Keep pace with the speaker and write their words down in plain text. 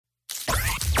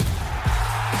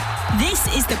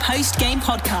This is the post-game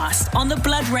podcast on the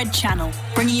Blood Red channel,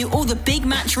 bringing you all the big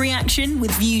match reaction with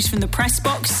views from the press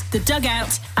box, the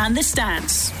dugout and the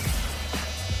stands.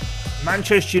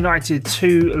 Manchester United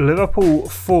 2, Liverpool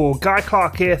 4. Guy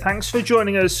Clark here. Thanks for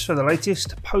joining us for the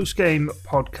latest post-game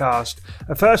podcast.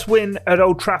 A first win at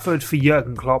Old Trafford for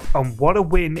Jurgen Klopp, and what a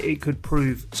win it could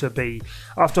prove to be.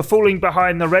 After falling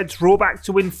behind, the Reds roar back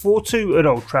to win 4-2 at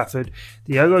Old Trafford.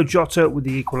 Diogo Jota with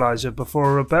the equaliser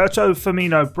before a Roberto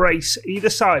Firmino brace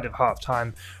either side of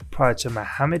half-time prior to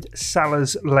Mohamed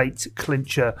Salah's late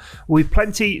clincher. We've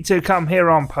plenty to come here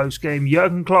on post-game.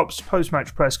 Jurgen Klopp's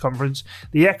post-match press conference,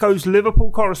 the Echo's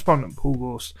Liverpool correspondent Paul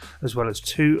Gorst, as well as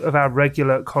two of our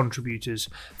regular contributors.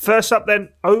 First up then,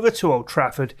 over to Old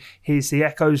Trafford. Here's the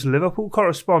Echo's Liverpool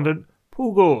correspondent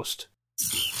Paul Gorst.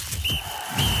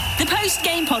 The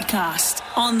post-game podcast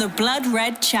on the Blood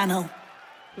Red channel.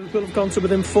 Liverpool have gone to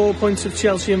within 4 points of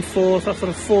Chelsea in fourth after a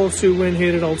 4-2 win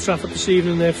here at Old Trafford this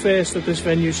evening, their first at this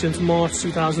venue since March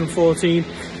 2014.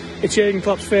 It's Jurgen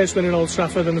Klopp's first win at Old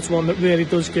Trafford, and it's one that really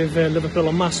does give Liverpool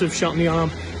a massive shot in the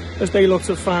arm as they look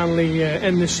to finally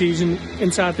end this season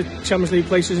inside the Champions League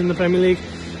places in the Premier League.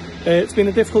 It's been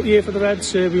a difficult year for the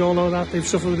Reds, we all know that. They've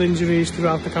suffered with injuries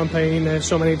throughout the campaign,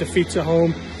 so many defeats at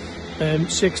home.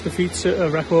 6 defeats, a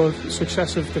record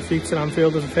successive defeats at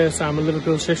Anfield for the first time in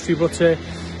Liverpool's history, but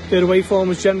their away form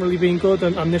has generally been good,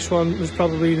 and this one was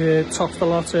probably the top of the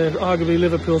lot, arguably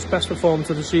Liverpool's best performance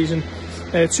of the season.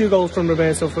 2 goals from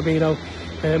Roberto Firmino,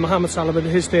 Mohamed Salah with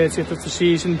his 30th of the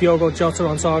season, Diogo Jota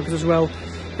on target as well.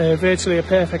 Virtually a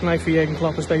perfect night for Jurgen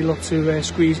Klopp as they look to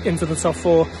squeeze into the top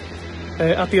 4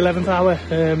 at the 11th hour.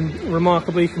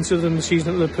 Remarkably, considering the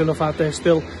season that Liverpool have had, they're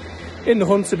still in the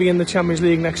hunt to be in the Champions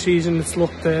League next season. It's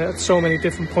looked at so many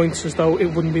different points as though it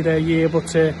wouldn't be their year, but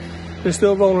they're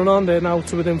still rolling on. They're now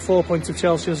to within 4 points of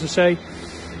Chelsea, as I say.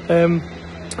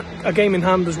 A game in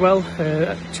hand as well.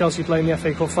 Chelsea playing the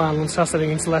FA Cup final on Saturday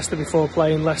against Leicester before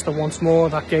playing Leicester once more.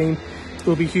 That game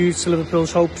will be huge to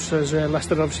Liverpool's hopes, as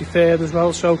Leicester are obviously third as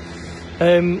well. So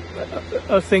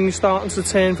are things starting to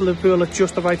turn for Liverpool at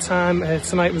just the right time?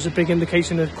 Tonight was a big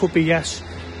indication that it could be yes.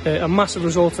 A massive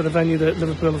result at a venue that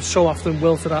Liverpool have so often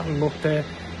wilted at and looked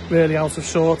really out of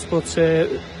sorts, but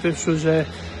this was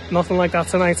nothing like that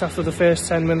tonight. After the first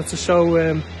 10 minutes or so,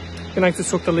 United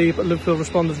took the lead, but Liverpool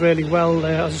responded really well.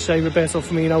 As I say, Roberto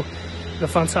Firmino with a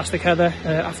fantastic header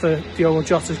after Diogo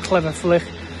Jota's clever flick.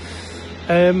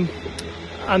 And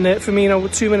Firmino,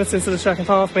 with 2 minutes into the second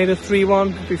half, made it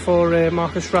 3-1 before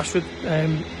Marcus Rashford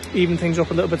evened things up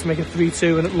a little bit to make it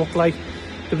 3-2, and it looked like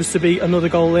there was to be another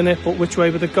goal in it, but which way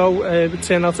would it go? It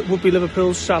turned out it would be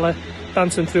Liverpool's Salah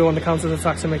dancing through on the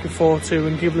counter-attack to make it 4-2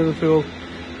 and give Liverpool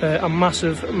a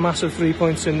massive 3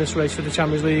 points in this race for the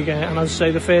Champions League. And as I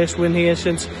say, the first win here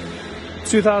since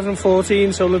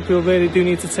 2014, so Liverpool really do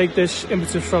need to take this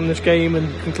impetus from this game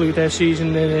and conclude their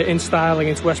season in style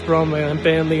against West Brom and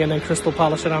Burnley and then Crystal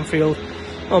Palace at Anfield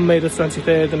on May the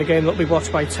 23rd, in a game that will be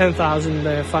watched by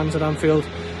 10,000 fans at Anfield.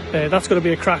 That's going to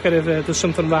be a cracker if there's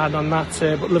something riding on that,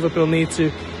 but Liverpool need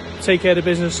to take care of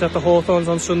business at the Hawthorns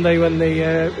on Sunday when they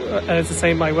are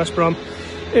entertained by West Brom.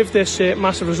 If this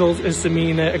massive result is to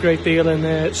mean a great deal in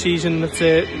a season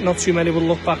that not too many will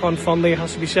look back on fondly, it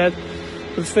has to be said.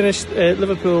 But it's finished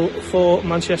Liverpool 4,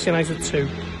 Manchester United 2.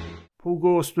 Paul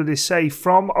Gorst with his say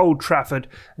from Old Trafford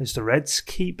as the Reds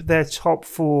keep their top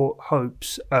 4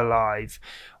 hopes alive.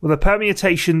 Well, the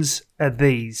permutations are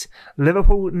these.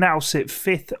 Liverpool now sit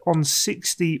 5th on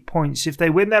 60 points. If they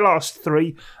win their last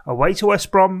 3, away to West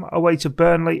Brom, away to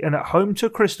Burnley and at home to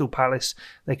Crystal Palace,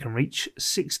 they can reach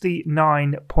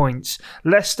 69 points.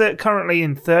 Leicester currently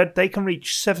in 3rd, they can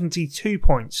reach 72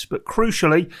 points. But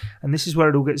crucially, and this is where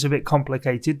it all gets a bit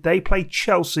complicated, they play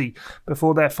Chelsea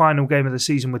before their final game of the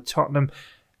season with Tottenham.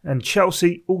 And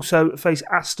Chelsea also face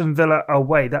Aston Villa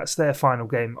away. That's their final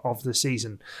game of the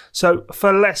season. So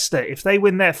for Leicester, if they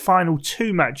win their final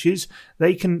 2 matches,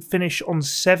 they can finish on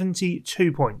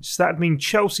 72 points. That'd mean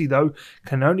Chelsea, though,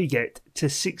 can only get to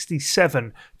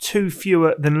 67, 2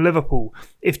 fewer than Liverpool.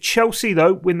 If Chelsea,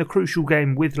 though, win the crucial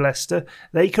game with Leicester,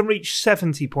 they can reach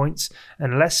 70 points,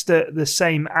 and Leicester the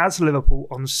same as Liverpool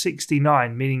on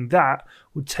 69, meaning that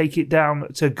would take it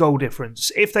down to goal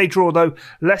difference. If they draw, though,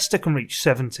 Leicester can reach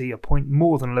 70, a point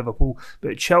more than Liverpool,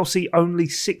 but Chelsea only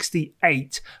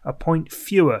 68, a point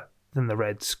fewer than the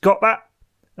Reds. Got that?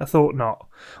 I thought not.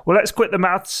 Well, let's quit the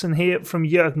maths and hear from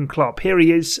Jurgen Klopp. Here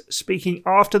he is, speaking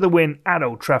after the win at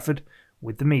Old Trafford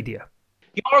with the media.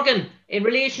 Jurgen, in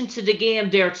relation to the game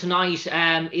there tonight,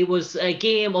 it was a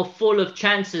game full of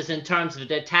chances in terms of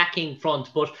the attacking front,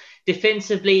 but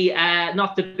defensively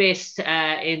not the best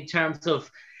in terms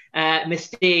of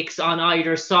mistakes on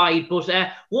either side. But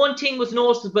one thing was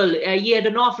noticeable, you had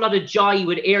an awful lot of joy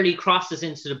with early crosses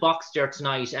into the box there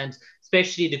tonight, and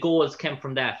especially the goals came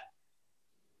from that.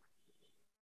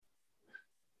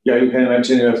 Yeah, you can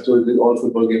imagine you have to. All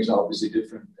football games are obviously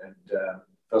different, and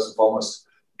first and foremost,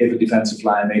 if a defensive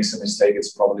line makes a mistake,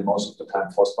 it's probably most of the time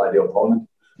forced by the opponent.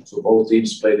 So both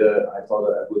teams played, I thought,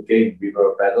 a good game. We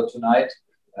were better tonight,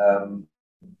 and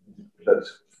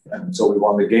so we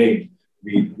won the game.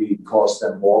 We caused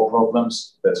them more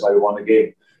problems. That's why we won the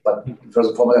game. But first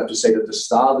and foremost, I have to say that the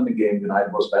start of the game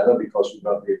tonight was better because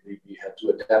we had to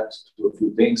adapt to a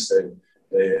few things.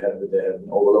 They had an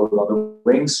overload on the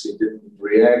wings. We didn't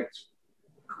react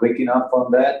quick enough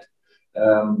on that.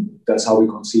 That's how we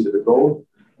conceded the goal.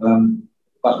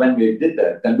 But when we did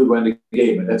that, then we won the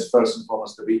game. And that's first and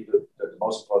foremost the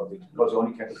most important thing, because you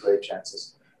only can create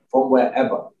chances from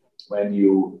wherever when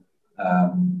you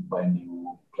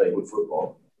play good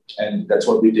football. And that's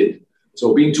what we did.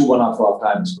 So being 2-1 up for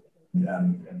half times,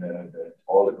 and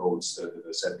all the goals,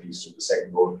 the set piece to the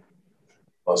second goal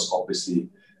was obviously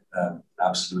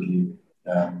absolutely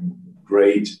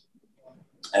great.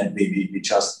 And we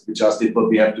just did what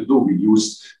we have to do. We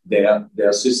used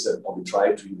their system, or we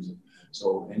tried to use it.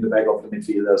 So in the back of the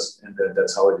midfielders, and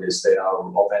that's how it is. They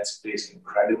are offensively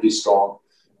incredibly strong,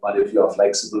 but if you are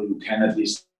flexible, you can at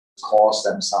least cause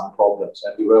them some problems.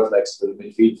 And we were flexible.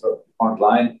 Midfield front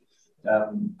line,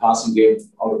 passing game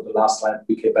out of the last line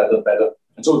became better and better.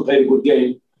 And so we played a good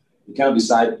game. You can't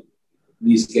decide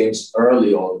these games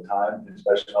early all the time,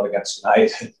 especially not against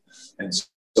United. And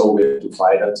so we have to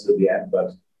fight until the end.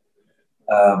 But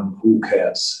who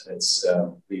cares? It's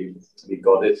we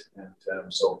got it,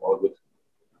 and so all good.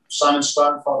 Simon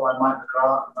Stone, followed by Mike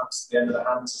McGrath, and that's the end of the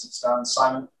hands as it stands.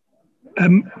 Simon.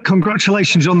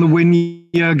 Congratulations on the win,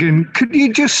 Jurgen. Could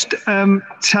you just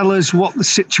tell us what the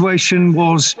situation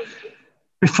was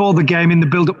before the game, in the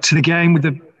build-up to the game, with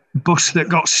the bus that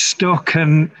got stuck,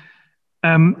 and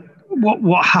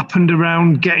what happened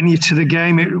around getting you to the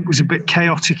game? It was a bit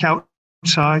chaotic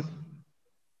outside.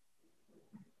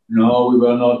 No, we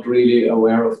were not really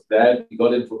aware of that. We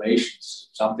got information.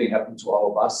 Something happened to our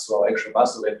bus, to our extra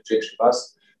bus, so we had to change the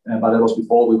bus. But that was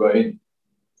before we were in.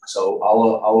 So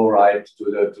our ride to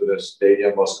the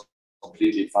stadium was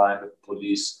completely fine. The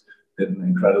police did an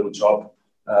incredible job.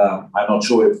 I'm not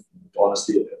sure if,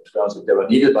 honestly, to be honest, if they were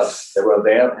needed, but they were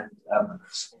there,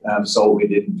 and so we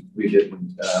didn't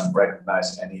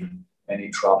recognize any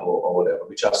trouble or whatever.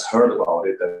 We just heard about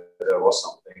it, that there was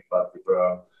something, but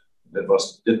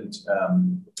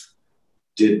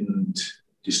didn't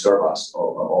disturb us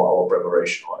or our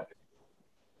preparation or anything.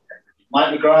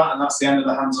 Mike McGrath, and that's the end of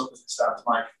the hands up as it stands.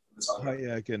 Mike. Hi,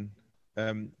 Jurgen.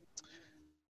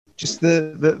 Just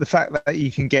the fact that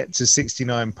you can get to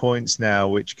 69 points now,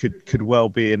 which could well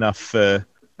be enough for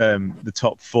the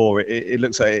top four. It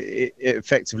looks like it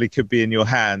effectively could be in your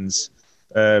hands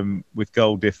with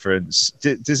goal difference.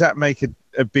 Does that make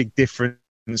a big difference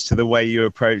to the way you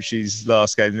approach these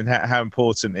last games, and how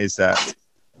important is that?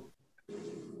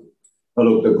 Well,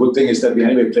 look, the good thing is that we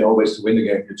anyway play always to win the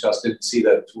game. You just didn't see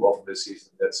that too often this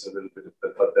season. That's a little bit,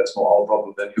 but that's more our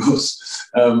problem than yours.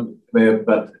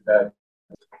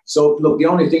 So look, the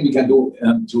only thing we can do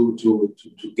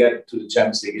to get to the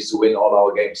Champions League is to win all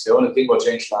our games. The only thing what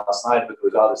changed last night with the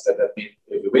result is that means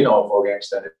if we win all 4 games,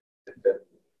 then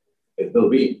it will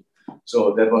be.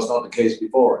 So that was not the case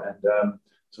before, and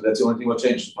so that's the only thing what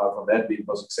changed. Apart from that,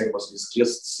 because exactly was clear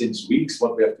since weeks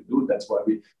what we have to do. That's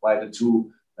why the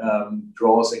 2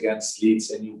 draws against Leeds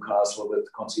and Newcastle with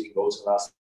conceding goals in the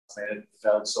last minute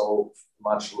felt so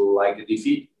much like a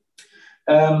defeat.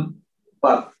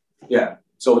 But yeah,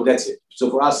 so that's it.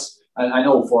 So for us, and I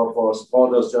know for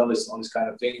supporters, journalists, all these kind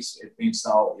of things, it means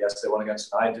now, yes, they won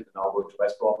against United and now go to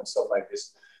West Brom and stuff like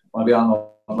this. But we are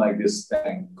not like this,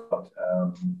 thank God.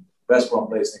 West Brom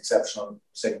plays an exceptional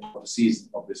second of the season,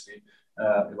 obviously.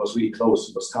 It was really close.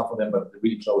 It was tough for them, but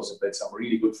really close. They played some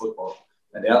really good football.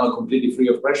 And they are not completely free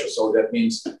of pressure. So that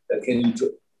means that can lead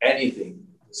to anything.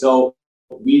 So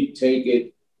we take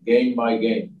it game by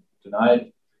game.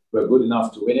 Tonight, we're good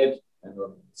enough to win it. And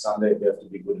on Sunday, we have to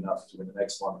be good enough to win the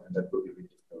next one. And that will be really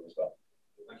difficult as well.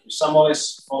 Thank you. Sam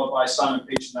Wallace, followed by Simon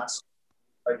Peach. And that's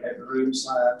okay, the rooms.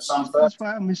 Sam first. That's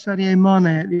right. I'm with Sadio Mane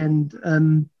at the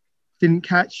end. Didn't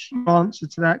catch your answer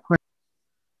to that question.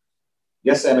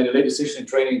 Yes, I made a late decision in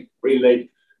training, really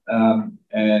late,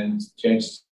 and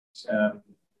changed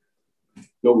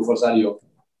go for Sadio.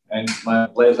 And my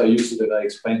players are used to that. I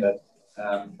explained that,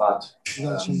 but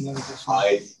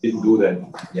I didn't do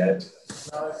that yet.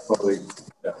 Probably,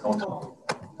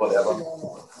 whatever.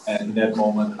 And in that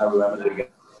moment, I remembered it again.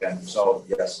 again. So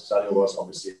yes, Sadio was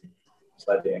obviously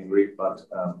slightly angry, but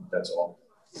that's all.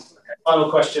 Okay. Final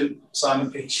question,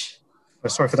 Simon Peach.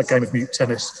 Sorry for that game of mute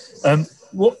tennis.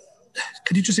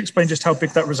 Could you just explain just how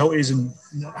big that result is, and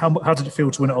how did it feel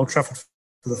to win at Old Trafford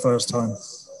for the first time?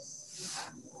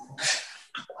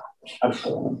 I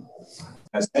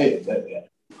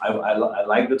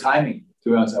like the timing. To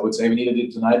be honest, I would say we needed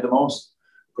it tonight the most,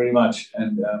 pretty much,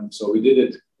 and so we did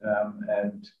it.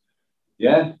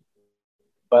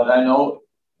 But I know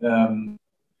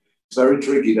it's very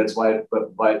tricky. That's why it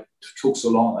took so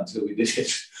long until we did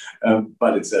it.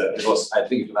 But it was. I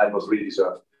think tonight was really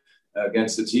deserved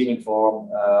against the team in form.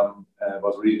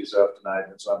 Was really deserved tonight,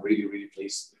 and so I'm really, really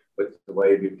pleased with the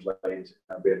way we played.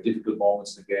 We had difficult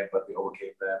moments in the game, but we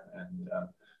overcame them, and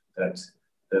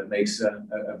that makes a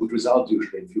good result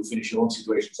usually. If you finish your own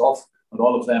situations off, not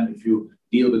all of them, if you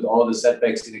deal with all the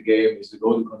setbacks in the game, is the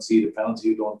goal you concede, the penalty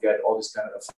you don't get, all this kind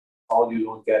of foul you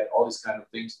don't get, all these kind of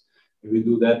things. If you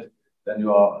do that, then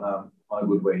you are on a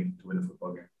good way to win a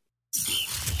football game.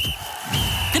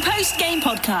 The post-game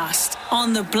podcast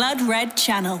on the Blood Red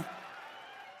Channel.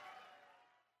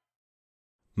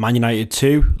 Man United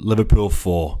 2, Liverpool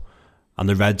 4. And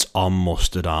the Reds are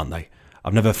mustard, aren't they?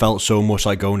 I've never felt so much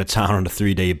like going to town on a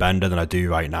 3-day bender than I do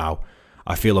right now.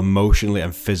 I feel emotionally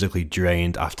and physically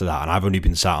drained after that, and I've only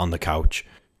been sat on the couch.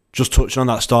 Just touching on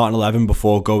that starting 11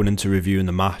 before going into reviewing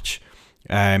the match.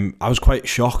 I was quite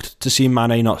shocked to see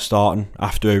Mane not starting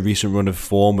after a recent run of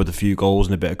form with a few goals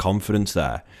and a bit of confidence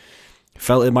there.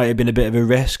 Felt it might have been a bit of a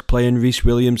risk playing Reece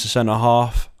Williams as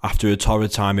centre-half after a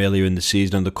torrid time earlier in the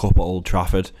season on the Cup at Old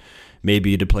Trafford. Maybe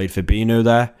he'd have played Fabinho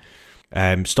there.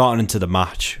 Starting into the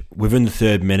match, within the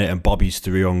 3rd minute and Bobby's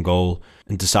through on goal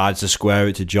and decides to square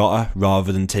it to Jota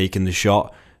rather than taking the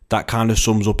shot. That kind of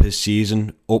sums up his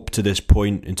season up to this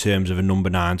point in terms of a number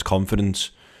 9's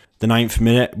confidence. The 9th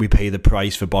minute, we pay the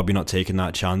price for Bobby not taking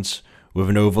that chance. With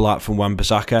an overlap from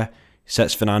Wan-Bissaka,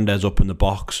 sets Fernandes up in the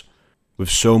box with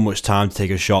so much time to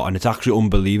take a shot, and it's actually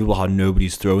unbelievable how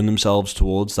nobody's thrown themselves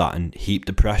towards that and heaped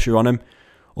the pressure on him.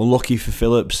 Unlucky for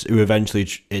Phillips, who eventually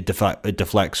it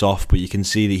deflects off, but you can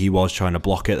see that he was trying to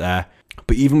block it there.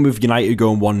 But even with United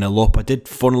going 1-0 up, I did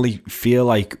funnily feel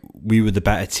like we were the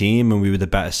better team and we were the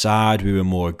better side. We were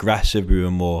more aggressive, we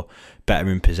were better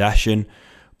in possession.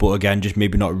 But again, just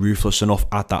maybe not ruthless enough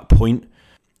at that point.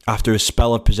 After a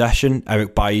spell of possession,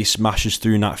 Eric Bailly smashes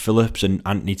through Nat Phillips and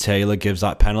Anthony Taylor gives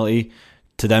that penalty,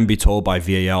 to then be told by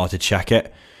VAR to check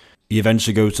it. He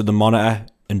eventually goes to the monitor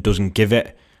and doesn't give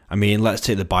it. I mean, let's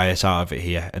take the bias out of it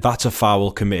here. If that's a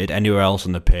foul committed anywhere else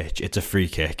on the pitch, it's a free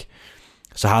kick.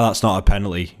 So how that's not a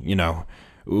penalty,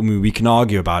 we can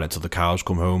argue about it till the cows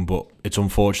come home, but it's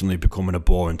unfortunately becoming a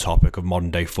boring topic of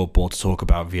modern day football to talk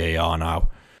about VAR now.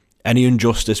 Any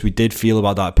injustice we did feel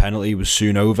about that penalty was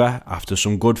soon over. After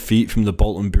some good feet from the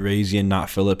Bolton Baresian Nat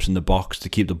Phillips in the box to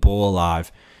keep the ball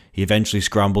alive, he eventually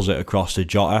scrambles it across to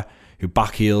Jota, who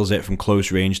backheels it from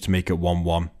close range to make it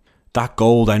 1-1. That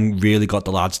goal then really got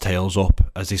the lads' tails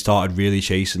up as they started really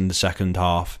chasing the second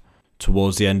half.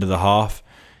 Towards the end of the half,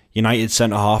 United's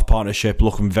centre-half partnership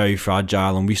looking very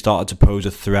fragile, and we started to pose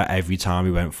a threat every time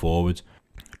we went forward.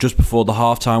 Just before the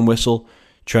half-time whistle,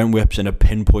 Trent whips in a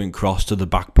pinpoint cross to the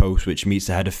back post which meets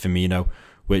the head of Firmino,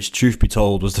 which, truth be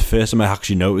told, was the first time I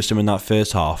actually noticed him in that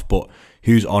first half, but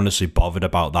who's honestly bothered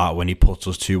about that when he puts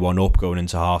us 2-1 up going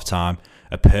into half-time?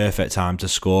 A perfect time to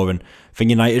score, and I think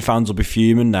United fans will be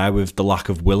fuming there with the lack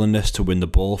of willingness to win the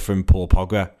ball from Paul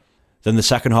Pogba. Then the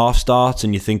second half starts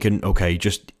and you're thinking, okay,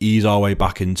 just ease our way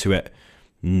back into it.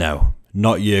 No,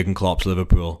 not Jurgen Klopp's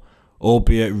Liverpool.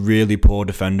 Albeit really poor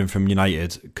defending from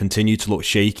United, continue to look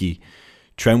shaky.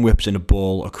 Trent whips in a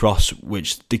ball across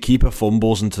which the keeper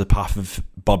fumbles into the path of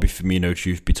Bobby Firmino,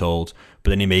 truth be told, but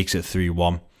then he makes it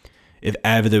 3-1. If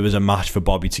ever there was a match for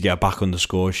Bobby to get back on the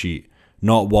score sheet,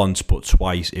 not once but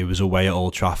twice, it was away at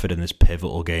Old Trafford in this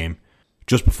pivotal game.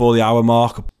 Just before the hour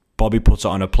mark, Bobby puts it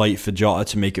on a plate for Jota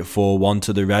to make it 4-1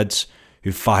 to the Reds,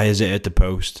 who fires it at the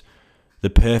post.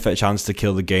 The perfect chance to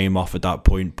kill the game off at that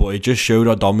point, but it just showed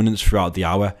our dominance throughout the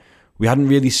hour. We hadn't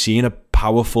really seen a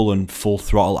powerful and full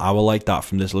throttle hour like that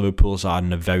from this Liverpool side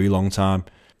in a very long time.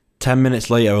 10 minutes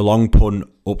later, a long punt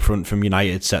up front from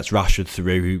United sets Rashford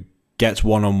through, who gets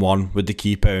one-on-one with the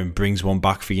keeper and brings one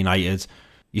back for United.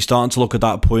 You're starting to look at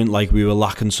that point like we were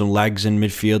lacking some legs in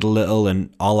midfield a little,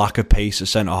 and our lack of pace at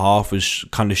centre-half was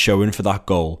kind of showing for that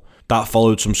goal. That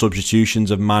followed some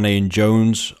substitutions of Mane and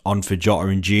Jones on for Jota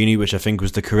and Gini, which I think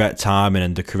was the correct timing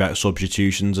and the correct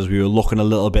substitutions, as we were looking a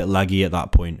little bit leggy at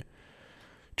that point.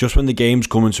 Just when the game's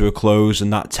coming to a close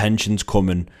and that tension's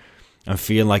coming and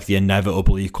feeling like the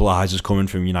inevitable equaliser's coming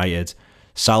from United,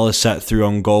 Salah set through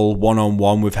on goal,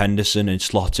 one-on-one with Henderson and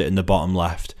slots it in the bottom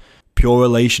left. Pure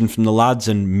elation from the lads,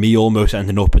 and me almost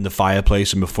ending up in the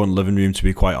fireplace in my front living room, to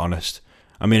be quite honest.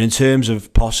 I mean, in terms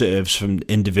of positives from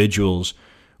individuals,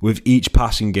 with each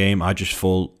passing game I just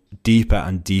fall deeper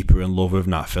and deeper in love with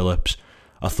Nat Phillips.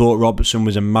 I thought Robertson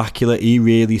was immaculate. He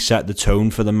really set the tone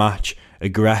for the match.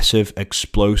 Aggressive,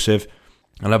 explosive.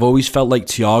 And I've always felt like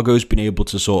Thiago's been able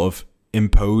to sort of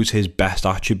impose his best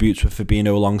attributes with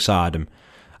Fabinho alongside him.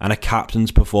 And a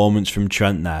captain's performance from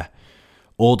Trent there.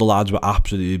 All the lads were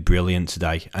absolutely brilliant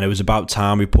today. And it was about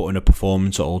time we put in a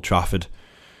performance at Old Trafford.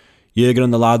 Jurgen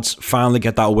and the lads finally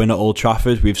get that win at Old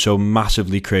Trafford we've so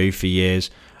massively craved for years.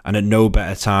 And at no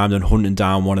better time than hunting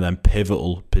down one of them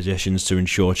pivotal positions to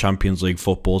ensure Champions League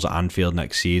football's at Anfield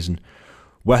next season.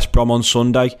 West Brom on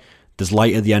Sunday, there's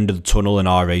light at the end of the tunnel in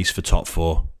our race for top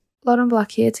 4. Lauren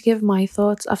Black here to give my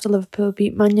thoughts after Liverpool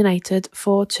beat Man United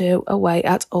 4-2 away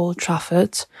at Old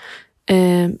Trafford.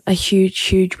 A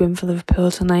huge win for Liverpool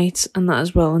tonight, and that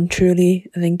has well and truly,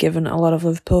 I think, given a lot of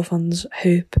Liverpool fans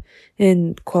hope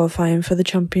in qualifying for the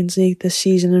Champions League this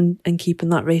season and keeping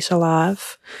that race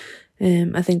alive.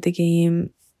 I think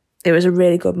it was a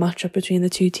really good matchup between the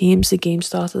two teams. The game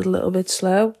started a little bit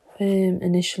slow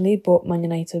initially, but Man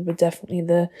United were definitely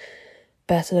the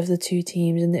better of the two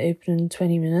teams in the opening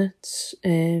 20 minutes.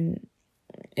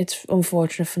 It's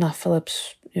unfortunate for Nat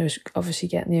Phillips, obviously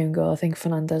getting the own goal. I think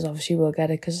Fernandes obviously will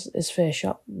get it because his first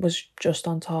shot was just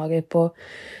on target. But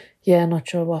yeah, not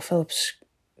sure what Phillips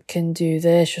can do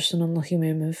there. It's just an unlucky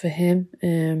moment for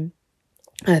him.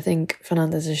 I think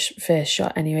Fernandes' first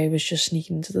shot anyway was just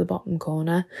sneaking into the bottom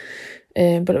corner.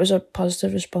 But it was a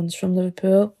positive response from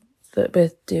Liverpool,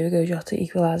 with Diogo Jota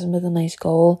equalising with a nice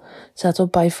goal set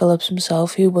up by Phillips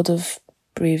himself, who would have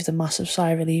breathed a massive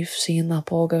sigh of relief seeing that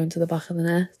ball go into the back of the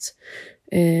net.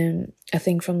 I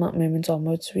think from that moment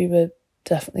onwards we were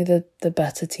definitely the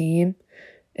better team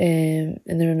in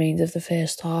the remainder of the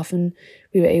first half, and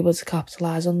we were able to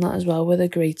capitalise on that as well with a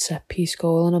great set piece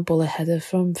goal and a bullet header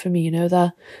from Firmino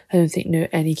that I don't think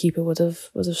any keeper would have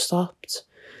stopped.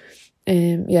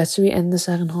 So we end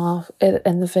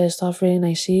the first half really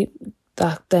nicely.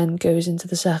 That then goes into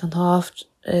the second half.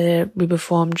 We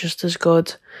performed just as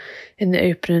good in the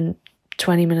opening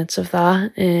 20 minutes of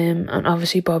that, and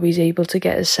obviously Bobby's able to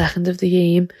get his second of the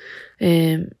game,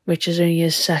 which is only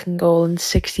his second goal in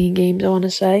 16 games, I want to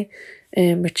say,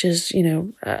 which is,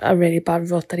 a really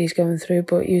bad rut that he's going through,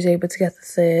 but he was able to get the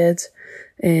third,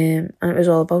 and it was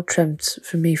all about Trent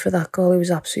for me for that goal. He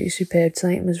was absolutely superb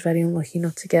tonight and was very unlucky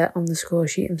not to get on the score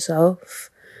sheet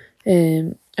himself.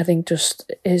 I think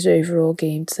just his overall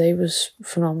game today was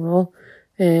phenomenal.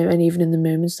 And even in the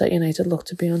moments that United looked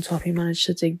to be on top, he managed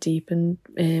to dig deep and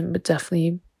but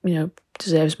definitely,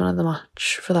 deserves man of the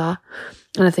match for that.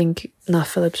 And I think Nat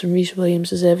Phillips and Reece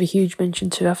Williams deserve a huge mention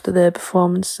too after their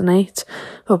performance tonight,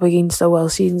 up against a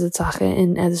well-seasoned attacker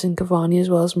in Edison Cavani as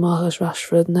well as Marcus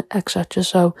Rashford and etc.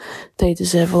 So they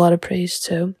deserve a lot of praise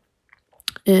too.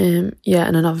 And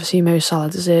then obviously Mo Salah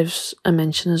deserves a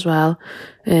mention as well.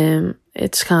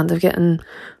 It's kind of getting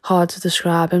hard to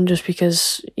describe him just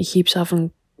because he keeps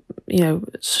having,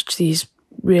 such these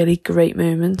really great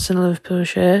moments in a Liverpool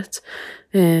shirt.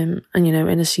 And,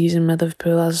 in a season where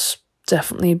Liverpool has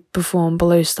definitely performed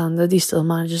below standard, he still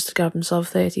manages to grab himself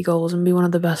 30 goals and be one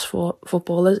of the best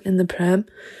footballers in the Prem.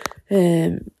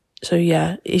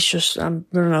 It's just, I'm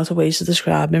running out of ways to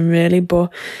describe him really,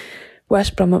 but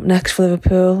West Brom up next for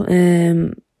Liverpool.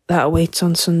 That awaits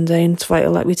on Sunday, and it's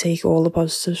vital that we take all the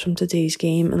positives from today's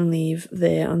game and leave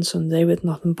there on Sunday with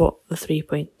nothing but the 3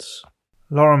 points.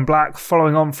 Lauren Black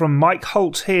following on from Mike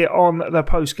Holt here on the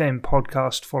post-game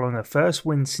podcast following a first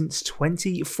win since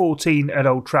 2014 at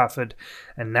Old Trafford.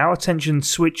 And now attention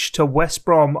switched to West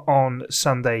Brom on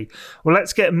Sunday. Well,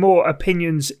 let's get more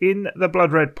opinions in the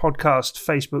Blood Red podcast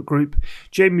Facebook group.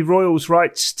 Jamie Royals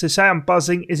writes, "To say I'm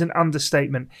buzzing is an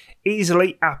understatement.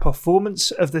 Easily our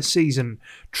performance of the season.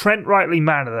 Trent rightly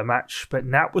man of the match, but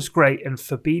Nat was great and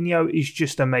Fabinho is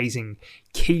just amazing.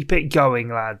 Keep it going,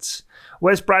 lads."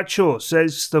 Wes Bradshaw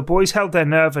says the boys held their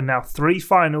nerve and now 3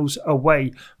 finals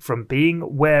away from being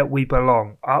where we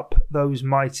belong. Up those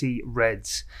mighty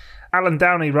Reds. Alan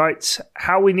Downey writes,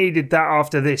 "How we needed that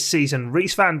after this season.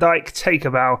 Reece van Dijk, take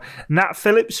a bow. Nat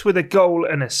Phillips with a goal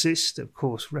and assist," of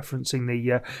course referencing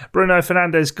the Bruno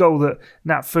Fernandes goal that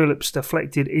Nat Phillips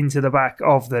deflected into the back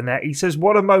of the net. He says,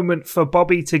 "What a moment for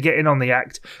Bobby to get in on the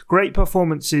act. Great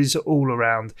performances all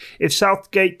around. If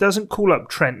Southgate doesn't call up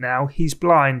Trent now, he's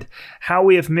blind. How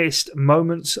we have missed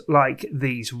moments like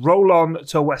these. Roll on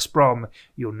to West Brom.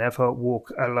 You'll never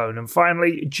walk alone." And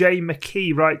finally, Jay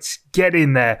McKee writes, get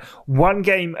in there. One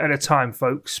game at a time,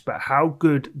 folks, but how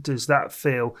good does that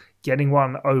feel, getting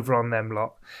one over on them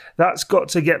lot? That's got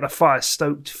to get the fire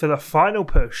stoked for the final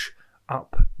push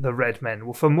up the Red Men.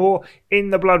 Well, for more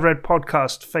in the Blood Red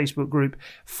Podcast Facebook group,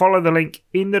 follow the link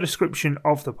in the description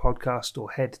of the podcast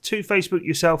or head to Facebook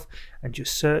yourself and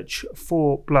just search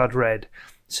for Blood Red.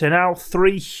 So now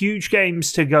 3 huge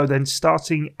games to go then,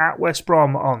 starting at West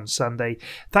Brom on Sunday.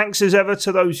 Thanks as ever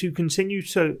to those who continue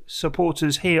to support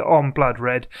us here on Blood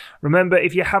Red. Remember,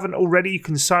 if you haven't already, you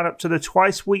can sign up to the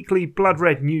twice weekly Blood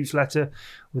Red newsletter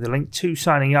with a link to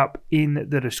signing up in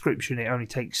the description. It only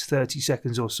takes 30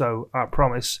 seconds or so, I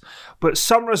promise. But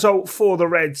some result for the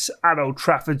Reds at Old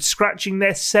Trafford, scratching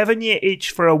their 7-year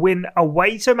itch for a win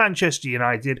away to Manchester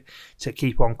United to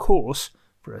keep on course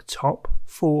for a top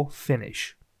 4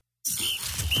 finish.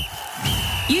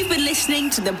 You've been listening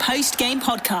to the post-game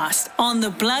podcast on the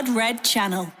Blood Red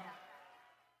channel.